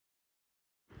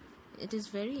It is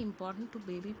very important to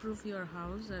baby-proof your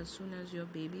house as soon as your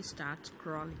baby starts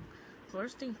crawling.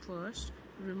 First thing first,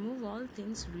 remove all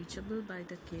things reachable by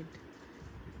the kid.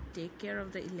 Take care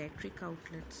of the electric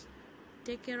outlets.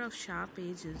 Take care of sharp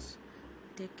edges.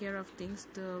 Take care of things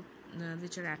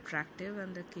which are attractive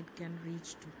and the kid can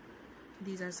reach to.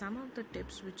 These are some of the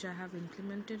tips which I have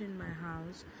implemented in my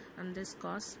house, and this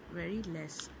costs very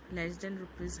less than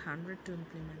 ₹100 to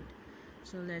implement.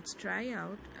 So let's try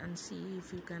out and see if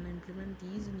you can implement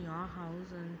these in your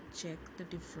house and check the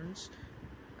difference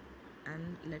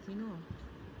and let me know.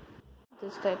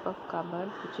 This type of cupboard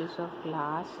which is of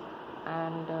glass,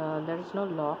 and there is no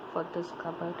lock for this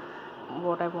cupboard.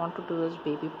 What I want to do is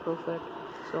baby-proof it,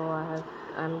 so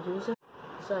I'm using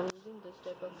this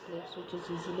type of clips which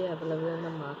is easily available in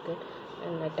the market,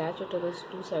 and attach it to the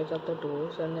two sides of the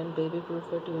doors and then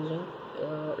baby-proof it using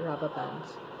rubber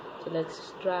bands. So let's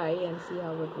try and see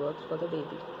how it works for the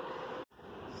baby.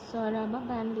 So a rubber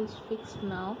band is fixed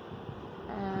now,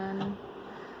 and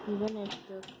even if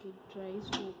the kid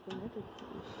tries to open it,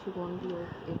 she won't be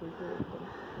able to open.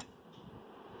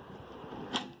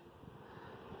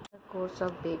 The course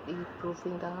of baby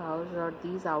proofing the house are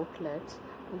these outlets.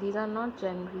 These are not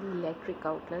generally electric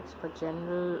outlets but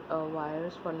general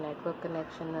wires for network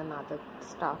connection and other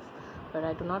stuff, but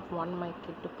I do not want my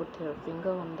kid to put her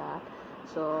finger on that,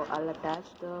 so I'll attach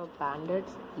the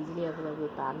bandits, easily available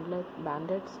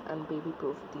bandits, and baby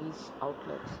proof these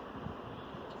outlets.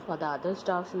 For the other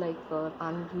stuffs like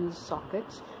unused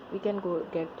sockets, we can go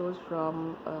get those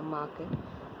from market,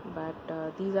 but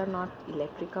these are not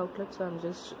electric outlets, so I'm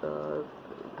just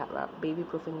baby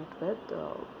proofing it with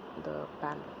the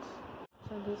bandits.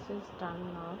 So this is done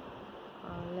now.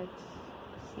 Let's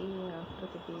see after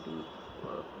the baby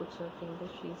puts her finger,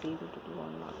 she's able to do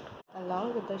or not.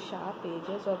 Along with the sharp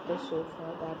edges of the sofa,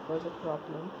 that was a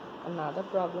problem. Another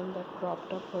problem that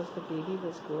cropped up was the baby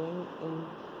was going in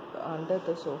under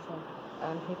the sofa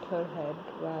and hit her head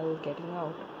while getting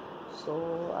out. So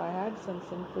I had some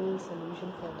simple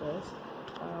solution for this.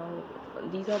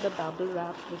 These are the bubble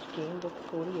wraps which came with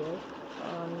courier.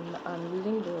 I'm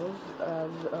using those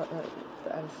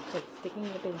and sticking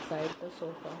it inside the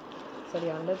sofa,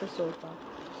 under the sofa,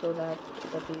 so that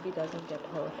the baby doesn't get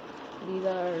hurt. These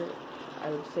are, I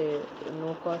would say,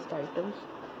 no cost items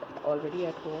already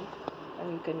at home,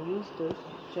 and you can use this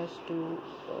just to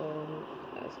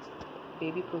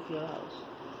baby proof your house.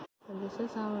 So this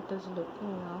is how it is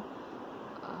looking now.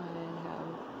 I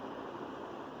have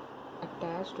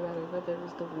attached wherever there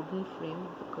is the wooden frame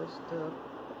because the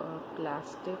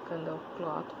plastic and the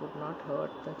cloth would not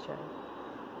hurt the child.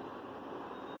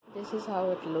 This is how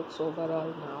it looks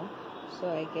overall now. So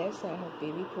I guess I have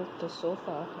baby proofed the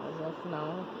sofa as of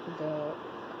now, the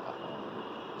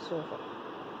sofa.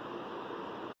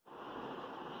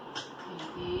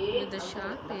 With the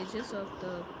sharp edges of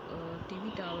the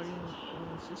TV towering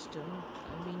system,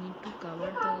 we need to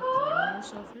cover the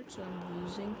corners of it, so I'm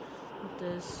using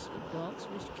this box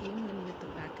which came in with the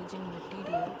packaging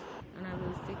material, and I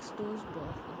will fix those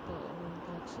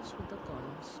boxes with the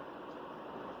corners.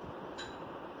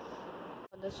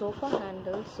 For the sofa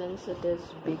handle, since it is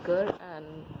bigger and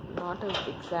not an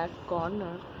exact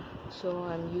corner, so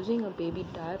I'm using a baby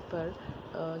diaper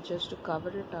just to cover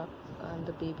it up and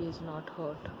the baby is not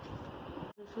hurt.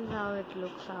 This is how it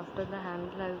looks after the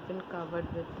handle has been covered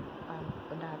with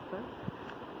a diaper.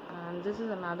 And this is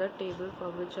another table for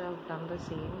which I have done the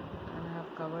same, and I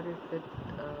have covered it with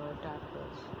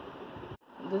diapers.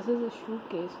 This is a shoe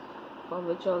case for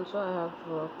which also I have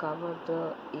covered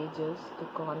the edges, the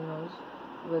corners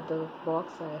with the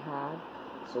box I had.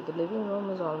 So the living room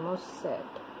is almost set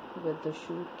with the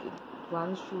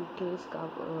one shoe case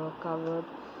covered.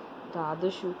 The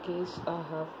other shoe case I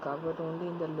have covered only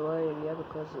in the lower area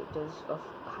because it is of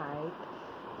height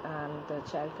and the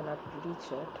child cannot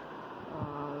reach it.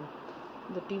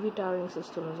 The TV towering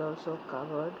system is also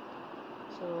covered.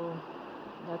 So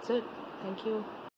that's it. Thank you.